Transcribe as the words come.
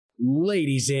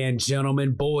Ladies and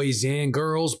gentlemen, boys and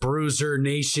girls, Bruiser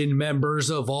Nation members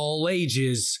of all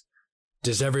ages,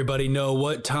 does everybody know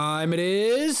what time it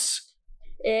is?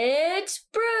 It's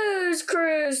Bruise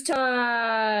Cruise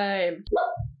time!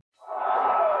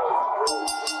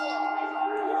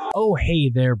 Oh,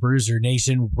 hey there, Bruiser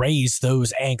Nation. Raise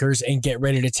those anchors and get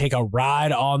ready to take a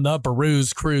ride on the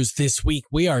Bruise Cruise. This week,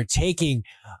 we are taking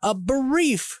a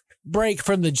brief break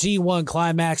from the G1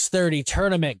 Climax 30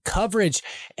 tournament coverage,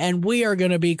 and we are going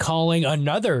to be calling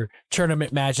another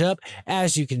tournament matchup.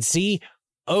 As you can see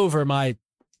over my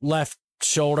left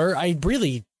shoulder, I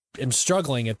really am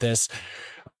struggling at this.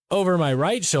 Over my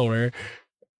right shoulder,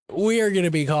 we are going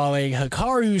to be calling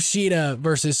Hikaru Shida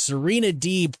versus Serena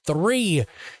Deeb 3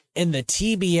 in the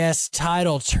TBS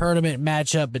title tournament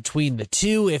matchup between the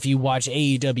two. If you watch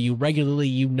AEW regularly,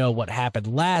 you know what happened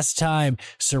last time.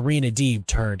 Serena Deeb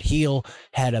turned heel,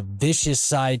 had a vicious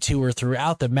side to her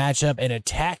throughout the matchup, and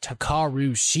attacked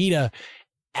Hikaru Shida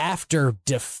after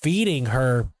defeating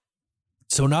her.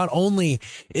 So not only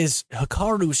is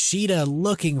Hikaru Shida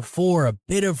looking for a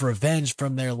bit of revenge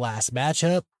from their last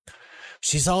matchup,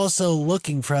 she's also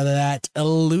looking for that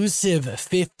elusive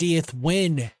 50th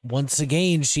win. Once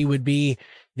again, she would be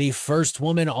the first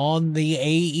woman on the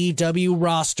AEW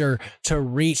roster to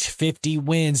reach 50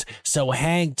 wins. So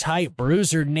hang tight,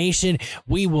 Bruiser Nation.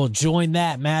 We will join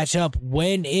that matchup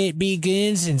when it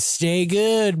begins, and stay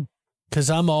good, because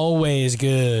I'm always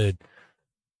good.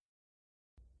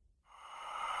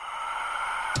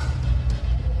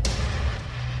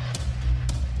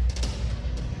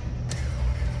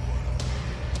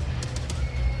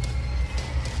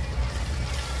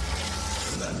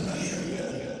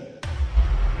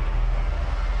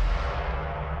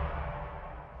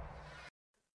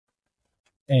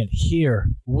 And here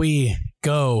we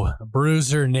go,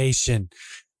 Bruiser Nation,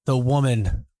 the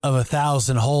woman of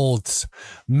 1,000 holds,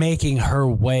 making her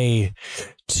way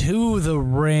to the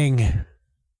ring,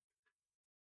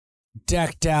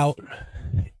 decked out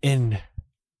in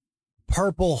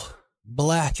purple,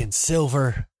 black, and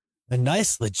silver. A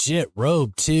nice, legit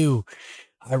robe, too.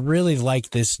 I really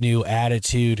like this new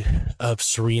attitude of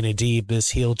Serena Deeb. This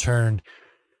heel turn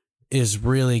is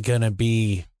really going to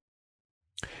be...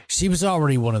 She was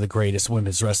already one of the greatest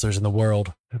women's wrestlers in the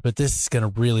world, but this is going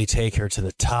to really take her to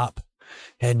the top.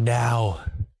 And now,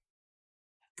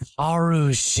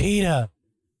 Hikaru Shida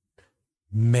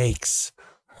makes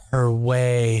her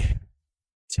way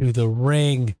to the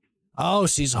ring. Oh,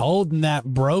 she's holding that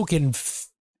broken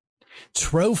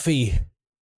trophy,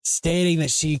 stating that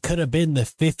she could have been the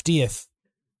 50th.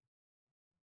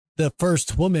 The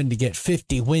first woman to get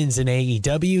 50 wins in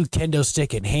AEW, kendo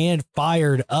stick in hand,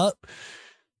 fired up.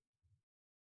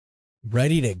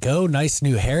 Ready to go. Nice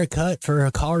new haircut for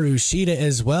Hikaru Shida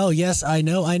as well. Yes, I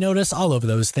know. I notice all of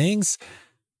those things.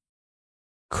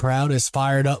 Crowd is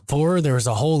fired up for her. There was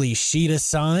a Holy Shida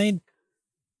sign.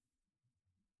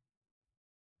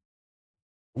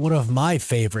 One of my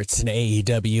favorites in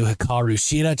AEW, Hikaru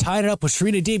Shida. Tied up with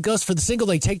Serena Deeb, goes for the single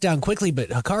leg takedown quickly, but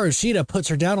Hikaru Shida puts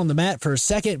her down on the mat for a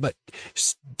second, but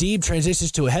Deeb transitions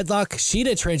to a headlock.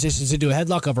 Shida transitions into a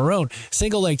headlock of her own.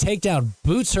 Single leg takedown,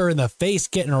 boots her in the face,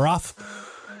 getting her off.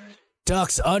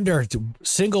 Ducks under,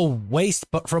 single waist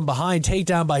but from behind,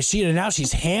 takedown by Shida. Now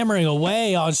she's hammering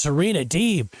away on Serena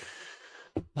Deeb.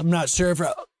 I'm not sure if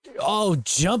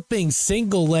jumping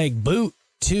single leg boot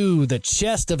to the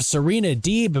chest of Serena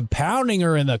Deeb and pounding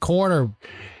her in the corner.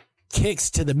 Kicks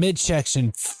to the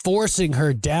midsection, forcing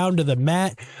her down to the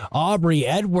mat. Aubrey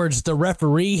Edwards, the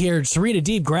referee here. Serena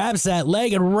Deeb grabs that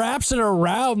leg and wraps it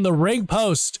around the ring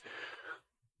post.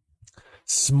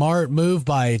 Smart move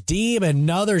by Deeb.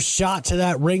 Another shot to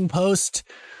that ring post.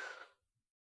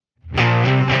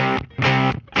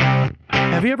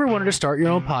 Have you ever wanted to start your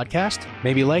own podcast?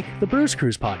 Maybe like the Bruise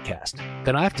Cruise podcast?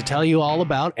 Then I have to tell you all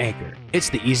about Anchor. It's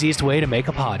the easiest way to make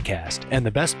a podcast. And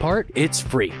the best part, it's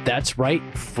free. That's right,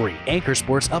 free. Anchor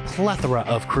sports a plethora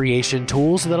of creation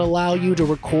tools that allow you to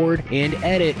record and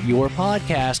edit your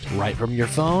podcast right from your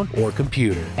phone or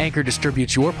computer. Anchor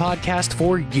distributes your podcast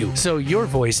for you, so your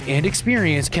voice and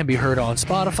experience can be heard on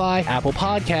Spotify, Apple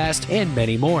Podcast, and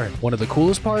many more. One of the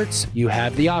coolest parts, you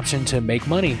have the option to make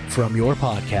money from your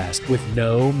podcast with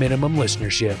no minimum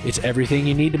listenership. It's everything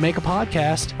you need to make a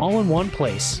podcast all in one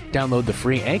place. Download the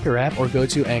free Anchor app or go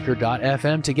to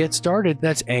anchor.fm to get started.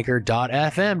 That's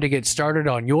anchor.fm to get started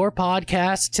on your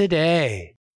podcast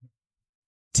today.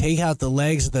 Take out the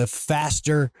legs of the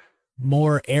faster,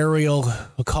 more aerial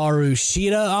Hikaru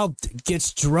Shida.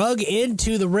 Gets drug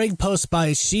into the ring post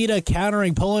by Shida,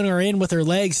 countering, pulling her in with her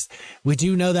legs. We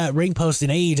do know that ring post in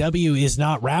AEW is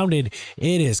not rounded.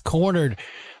 It is cornered.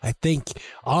 I think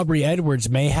Aubrey Edwards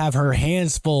may have her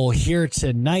hands full here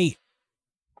tonight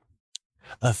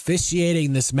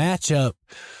officiating this matchup.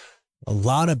 A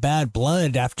lot of bad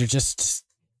blood after just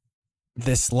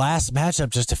this last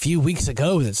matchup just a few weeks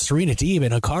ago that Serena Deeb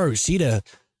and Hikaru Shida.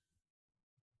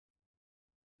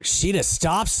 Shida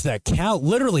stops the count,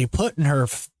 literally putting her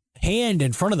hand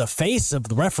in front of the face of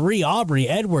the referee. Aubrey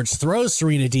Edwards throws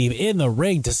Serena Deeb in the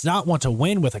ring, does not want to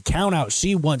win with a count out.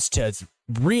 She wants to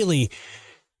really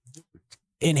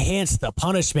enhance the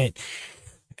punishment.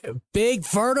 Big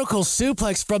vertical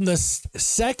suplex from the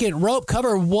second rope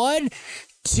cover. 1,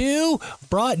 2,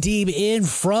 brought Deeb in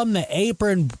from the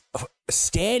apron,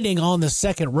 standing on the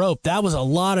second rope. That was a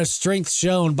lot of strength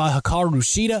shown by Hikaru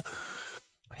Shida.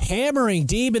 Hammering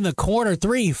Deeb in the corner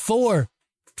 3, 4,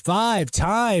 5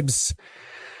 times.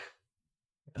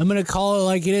 I'm going to call it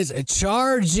like it is.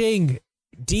 Charging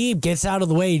Deeb gets out of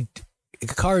the way.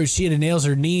 Hikaru Shida nails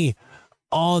her knee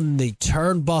on the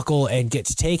turnbuckle and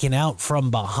gets taken out from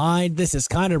behind. This is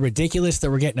kind of ridiculous that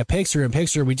we're getting a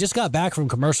picture-in-picture. We just got back from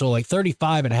commercial like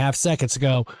 35 and a half seconds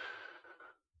ago.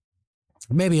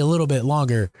 Maybe a little bit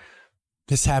longer.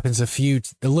 This happens a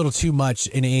little too much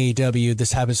in AEW.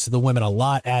 This happens to the women a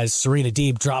lot as Serena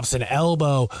Deeb drops an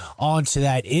elbow onto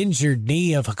that injured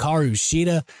knee of Hikaru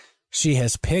Shida. She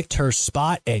has picked her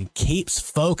spot and keeps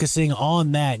focusing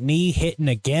on that knee, hitting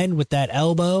again with that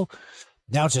elbow.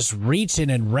 Now just reaching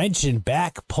and wrenching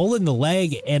back, pulling the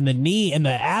leg and the knee in the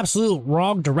absolute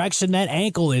wrong direction. That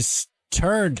ankle is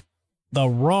turned the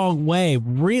wrong way,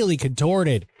 really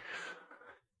contorted.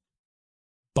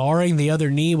 Barring the other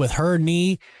knee with her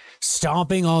knee,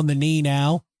 stomping on the knee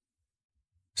now.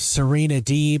 Serena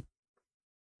Deeb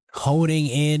holding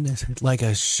in like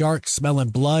a shark smelling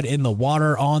blood in the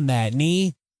water on that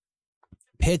knee.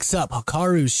 Picks up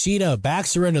Hikaru Shida,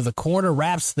 backs her into the corner,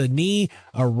 wraps the knee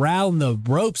around the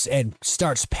ropes and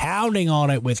starts pounding on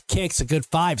it with kicks. A good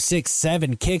 5, 6,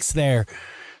 7 kicks there.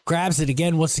 Grabs it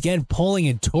again, once again, pulling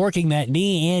and torquing that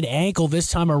knee and ankle,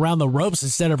 this time around the ropes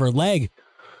instead of her leg.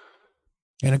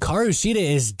 And Hikaru Shida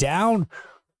is down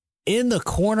in the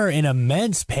corner in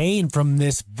immense pain from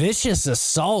this vicious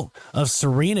assault of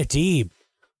Serena Deeb.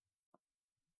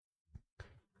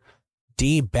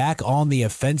 Deeb back on the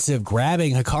offensive,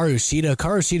 grabbing Hikaru Shida.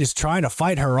 Hikaru Shida is trying to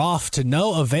fight her off to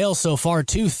no avail so far.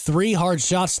 2, 3 hard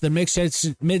shots to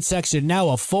the midsection. Now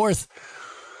a fourth.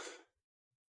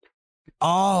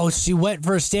 Oh, she went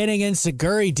for a standing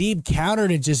enziguri. Deeb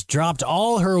countered and just dropped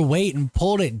all her weight and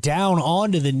pulled it down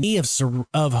onto the knee of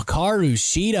Hikaru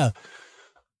Shida.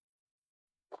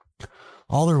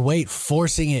 All her weight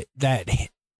forcing it, that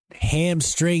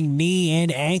hamstring, knee,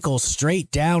 and ankle straight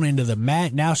down into the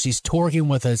mat. Now she's torquing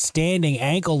with a standing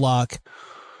ankle lock.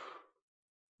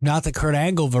 Not the Kurt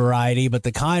Angle variety, but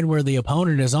the kind where the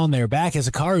opponent is on their back as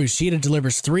Hikaru Shida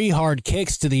delivers 3 hard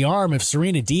kicks to the arm of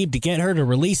Serena Deeb to get her to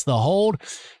release the hold.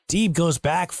 Deeb goes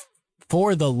back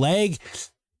for the leg.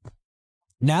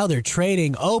 Now they're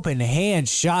trading open hand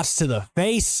shots to the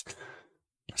face.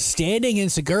 Standing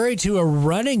enziguri to a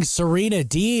running Serena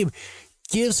Deeb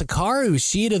gives Hikaru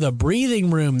Shida the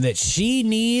breathing room that she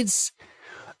needs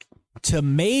to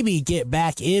maybe get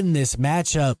back in this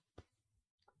matchup.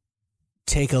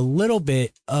 Take a little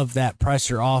bit of that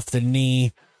pressure off the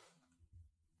knee.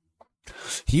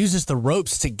 Uses the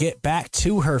ropes to get back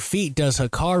to her feet, does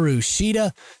Hikaru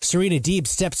Shida. Serena Deeb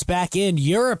steps back in.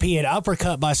 European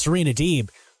uppercut by Serena Deeb.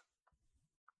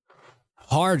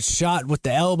 Hard shot with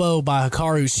the elbow by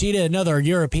Hikaru Shida. Another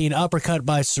European uppercut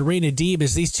by Serena Deeb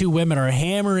as these two women are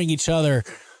hammering each other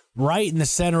right in the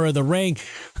center of the ring.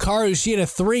 Hikaru Shida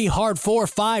 3 hard, 4,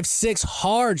 5, 6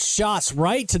 hard shots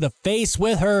right to the face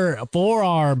with her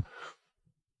forearm.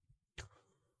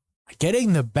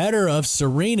 Getting the better of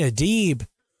Serena Deeb.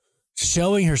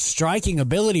 Showing her striking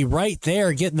ability right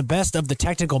there. Getting the best of the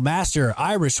technical master.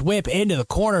 Irish whip into the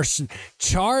corner.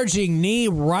 Charging knee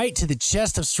right to the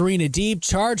chest of Serena Deeb.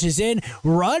 Charges in.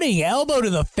 Running elbow to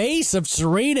the face of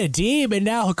Serena Deeb. And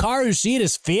now Hikaru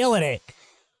Shida's feeling it.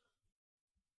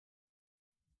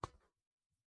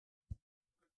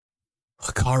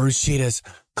 Hikaru Shida's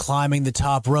climbing the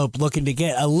top rope, looking to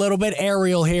get a little bit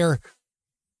aerial here.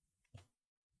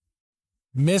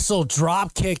 Missile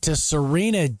drop kick to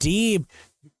Serena Deeb.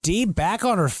 Deeb back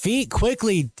on her feet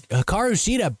quickly. Hikaru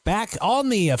Shida back on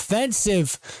the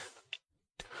offensive.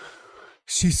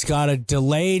 She's got a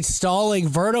delayed stalling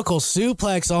vertical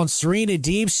suplex on Serena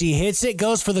Deeb. She hits it,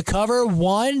 goes for the cover.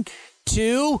 1,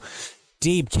 2.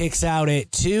 Deeb kicks out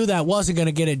at 2. That wasn't going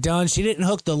to get it done. She didn't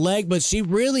hook the leg, but she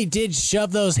really did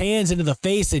shove those hands into the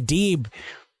face of Deeb,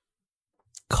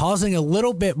 causing a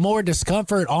little bit more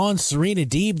discomfort on Serena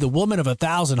Deeb, the woman of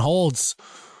 1,000 holds.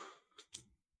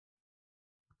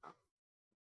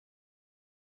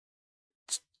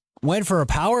 went for a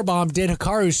power bomb, did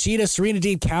Hikaru Shida. Serena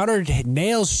Deeb countered,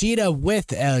 nails Shida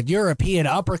with a European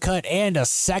uppercut and a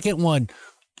second one.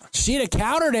 Shida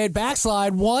countered it,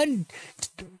 backslide, one,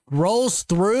 rolls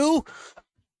through,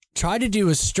 tried to do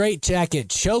a straight jacket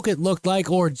choke, it looked like,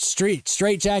 or straight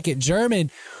jacket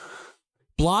German,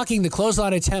 blocking the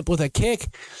clothesline attempt with a kick,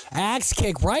 axe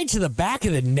kick right to the back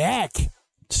of the neck.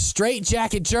 Straight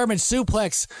jacket German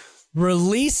suplex,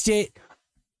 released it.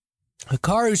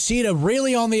 Hikaru Shida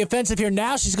really on the offensive here.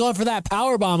 Now she's going for that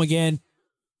powerbomb again.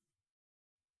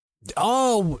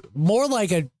 Oh, more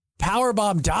like a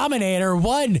powerbomb dominator.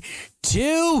 1,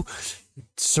 2.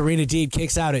 Serena Deeb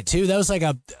kicks out at 2. That was like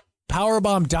a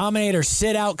powerbomb dominator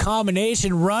sit out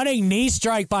combination. Running knee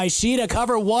strike by Shida.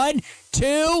 Cover 1,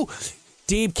 2.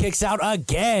 Deeb kicks out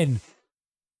again.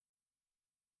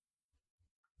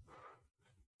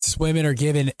 These women are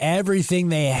given everything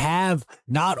they have.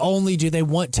 Not only do they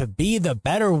want to be the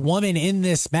better woman in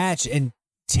this match and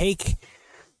take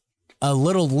a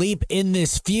little leap in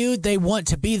this feud, they want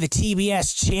to be the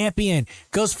TBS champion.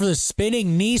 Goes for the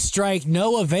spinning knee strike,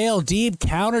 no avail. Deeb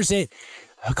counters it.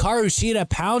 Hikaru Shida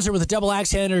pounds her with a double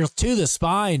axe handler to the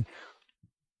spine.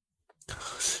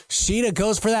 Shida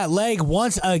goes for that leg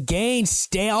once again.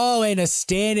 And a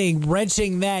standing,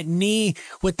 wrenching that knee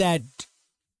with that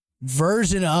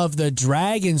version of the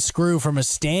dragon screw from a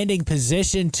standing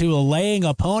position to a laying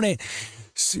opponent.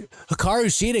 Hikaru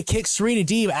Shida kicks Serena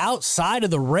Deeb outside of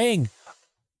the ring.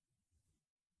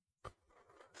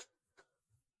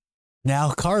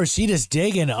 Now Hikaru Shida's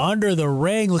digging under the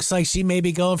ring. Looks like she may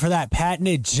be going for that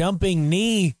patented jumping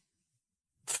knee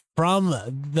from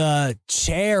the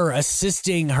chair,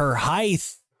 assisting her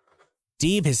height.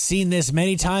 Deeb has seen this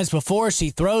many times before. She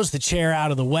throws the chair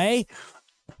out of the way,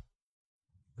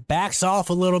 backs off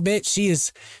a little bit. She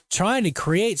is trying to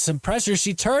create some pressure.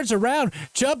 She turns around,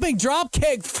 jumping drop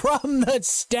kick from the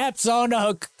steps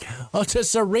onto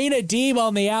Serena Deeb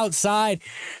on the outside.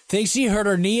 Thinks she hurt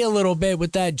her knee a little bit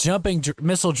with that jumping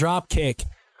missile drop kick.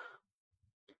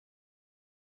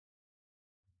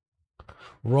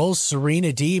 Rolls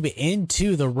Serena Deeb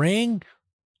into the ring.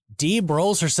 Deeb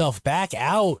rolls herself back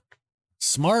out.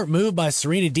 Smart move by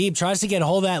Serena Deeb. Tries to get a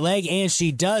hold of that leg, and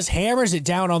she does. Hammers it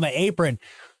down on the apron.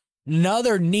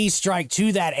 Another knee strike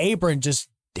to that apron, just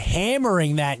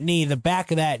hammering that knee, the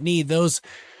back of that knee. Those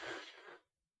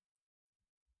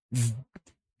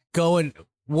going,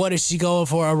 what is she going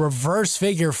for? A reverse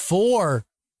figure 4.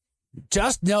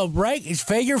 Just no break. It's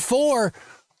figure 4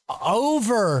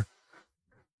 over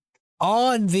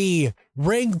on the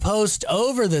ring post,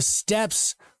 over the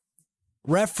steps.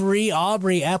 Referee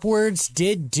Aubrey Epwords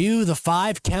did do the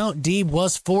 5 count. Deeb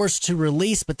was forced to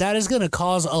release, but that is going to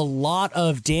cause a lot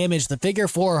of damage. The figure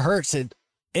 4 hurts in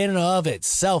and of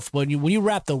itself when you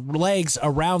wrap the legs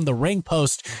around the ring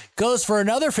post. Goes for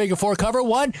another figure 4 cover.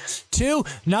 1, 2.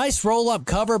 Nice roll up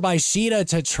cover by Shida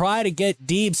to try to get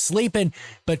Deeb sleeping,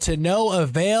 but to no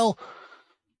avail.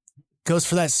 Goes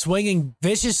for that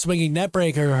vicious swinging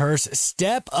neckbreaker. Her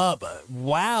step up.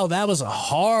 Wow, that was a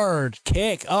hard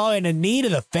kick. Oh, and a knee to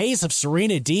the face of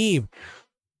Serena Deeb.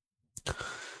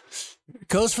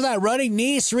 Goes for that running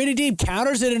knee. Serena Deeb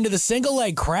counters it into the single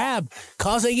leg crab,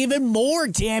 causing even more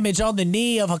damage on the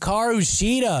knee of Hikaru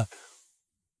Shida.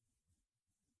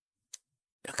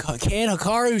 Can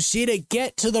Hikaru Shida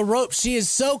get to the rope? She is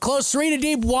so close. Serena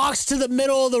Deeb walks to the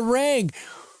middle of the ring.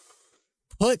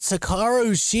 Puts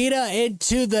Hikaru Shida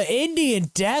into the Indian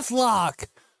Deathlock.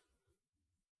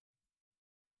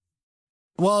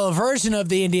 Well, a version of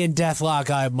the Indian Deathlock,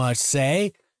 I must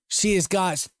say. She has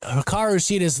got Hikaru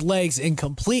Shida's legs in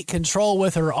complete control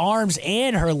with her arms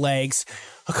and her legs.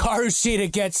 Hikaru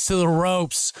Shida gets to the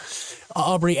ropes.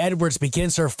 Aubrey Edwards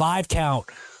begins her 5 count.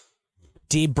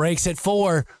 Deeb breaks at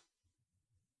 4.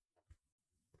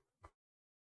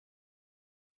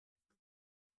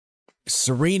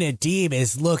 Serena Deeb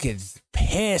is looking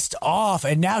pissed off,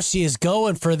 and now she is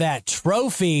going for that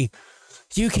trophy.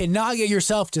 You cannot get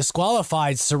yourself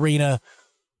disqualified, Serena.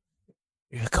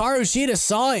 Hikaru Shida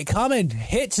saw it coming,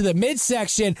 hit to the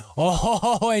midsection.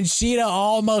 Oh, and Shida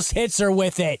almost hits her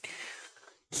with it.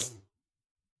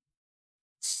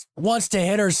 Wants to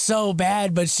hit her so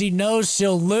bad, but she knows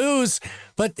she'll lose.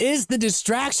 But is the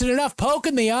distraction enough? Poke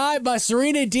in the eye by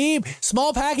Serena Deeb.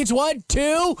 Small package 1,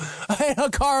 2. And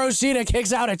Hikaru Shida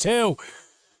kicks out at 2.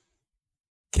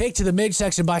 Kick to the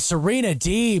midsection by Serena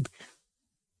Deeb.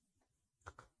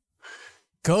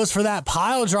 Goes for that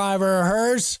pile driver of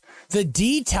hers. The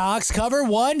detox cover.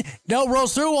 1. No,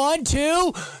 rolls through. 1,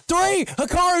 2, 3.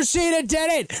 Hikaru Shida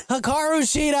did it. Hikaru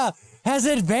Shida has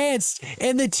advanced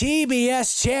in the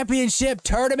TBS Championship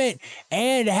Tournament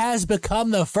and has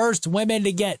become the first woman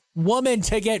to get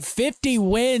 50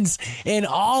 wins in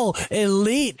all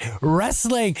elite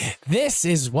wrestling. This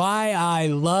is why I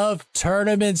love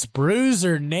tournaments,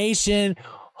 Bruiser Nation.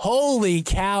 Holy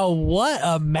cow, what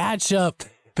a matchup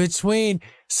between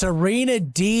Serena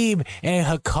Deeb and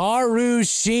Hikaru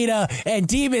Shida. And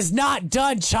Deeb is not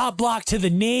done. Chop block to the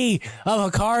knee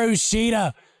of Hikaru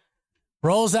Shida.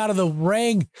 Rolls out of the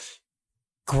ring.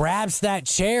 Grabs that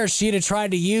chair Shida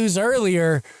tried to use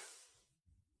earlier.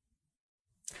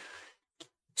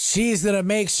 She's going to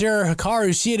make sure Hikaru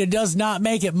Shida does not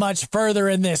make it much further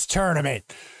in this tournament.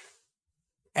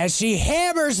 As she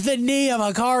hammers the knee of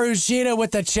Hikaru Shida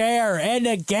with the chair. And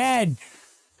again,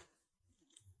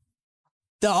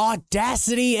 the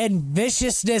audacity and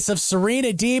viciousness of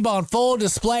Serena Deeb on full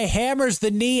display. Hammers the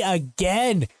knee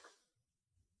again.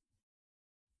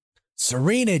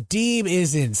 Serena Deeb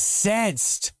is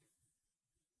incensed.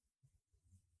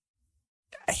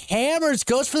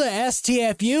 Goes for the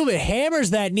STFU, but hammers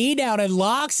that knee down and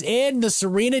locks in the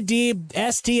Serena Deeb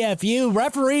STFU.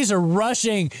 Referees are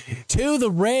rushing to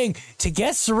the ring to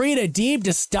get Serena Deeb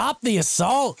to stop the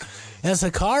assault, as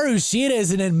Hikaru Shida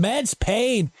is in immense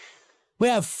pain. We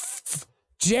have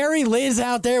Jerry Lynn's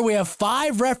out there. We have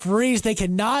 5 referees. They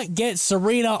cannot get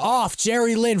Serena off.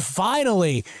 Jerry Lynn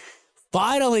finally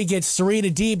gets Serena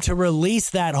Deeb to release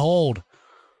that hold.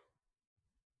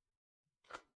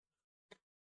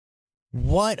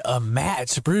 What a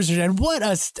match, Bruiser. And what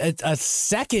a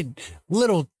second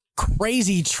little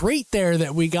crazy treat there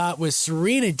that we got with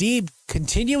Serena Deeb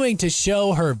continuing to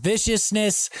show her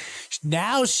viciousness.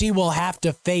 Now she will have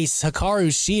to face, Hikaru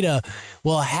Shida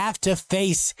will have to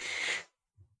face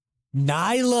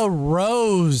Nyla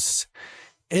Rose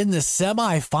in the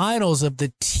semifinals of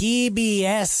the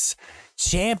TBS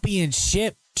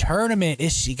Championship Tournament.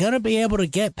 Is she going to be able to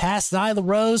get past Nyla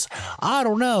Rose? I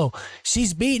don't know.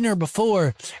 She's beaten her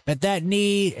before, but that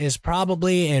knee is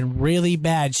probably in really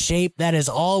bad shape. That is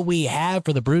all we have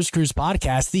for the Bruce Cruz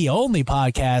podcast, the only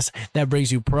podcast that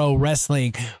brings you pro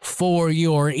wrestling for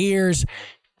your ears.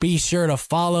 Be sure to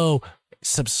follow,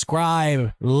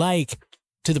 subscribe, like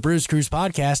to the Bruce Cruz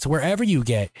podcast wherever you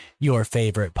get your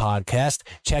favorite podcast.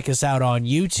 Check us out on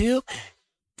YouTube.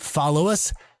 Follow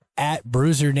us at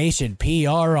Bruiser Nation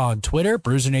PR on Twitter,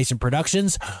 Bruiser Nation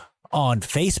Productions on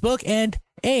Facebook,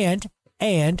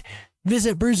 and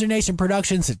visit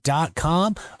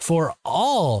BruiserNationProductions.com for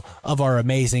all of our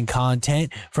amazing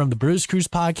content, from the Bruce Cruz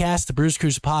podcast, the Bruce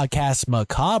Cruz podcast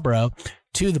Macabro,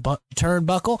 to the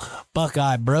Turnbuckle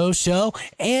Buckeye Bro Show,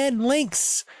 and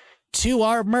links to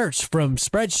our merch from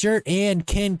Spreadshirt and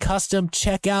Kin Custom.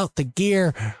 Check out the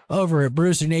gear over at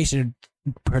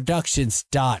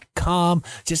BruiserNationProductions.com.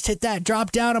 Just hit that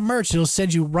drop down of merch. It'll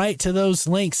send you right to those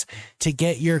links to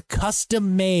get your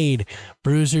custom made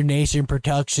Bruiser Nation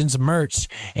Productions merch.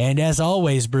 And as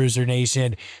always, Bruiser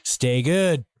Nation, stay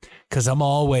good, because I'm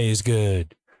always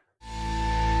good.